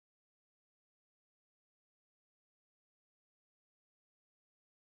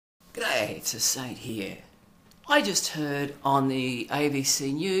G'day, it's a Saint here. I just heard on the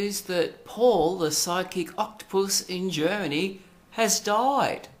ABC News that Paul, the psychic octopus in Germany, has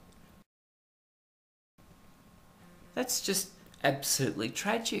died. That's just absolutely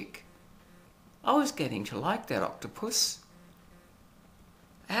tragic. I was getting to like that octopus.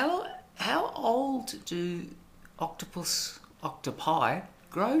 How old do octopi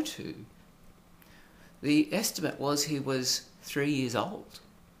grow to? The estimate was he was 3 years old.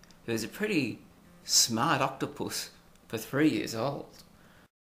 He was a pretty smart octopus for 3 years old.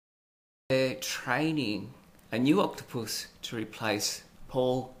 They're training a new octopus to replace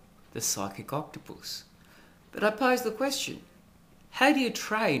Paul, the psychic octopus. But I pose the question, how do you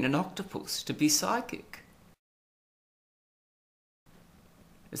train an octopus to be psychic?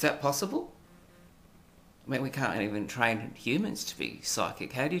 Is that possible? I mean, we can't even train humans to be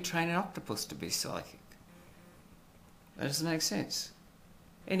psychic. How do you train an octopus to be psychic? That doesn't make sense.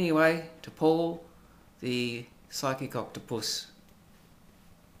 Anyway, to Paul, the psychic octopus,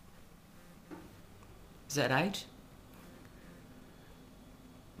 is that 8?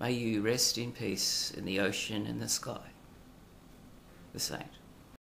 May you rest in peace in the ocean and the sky. The Saint.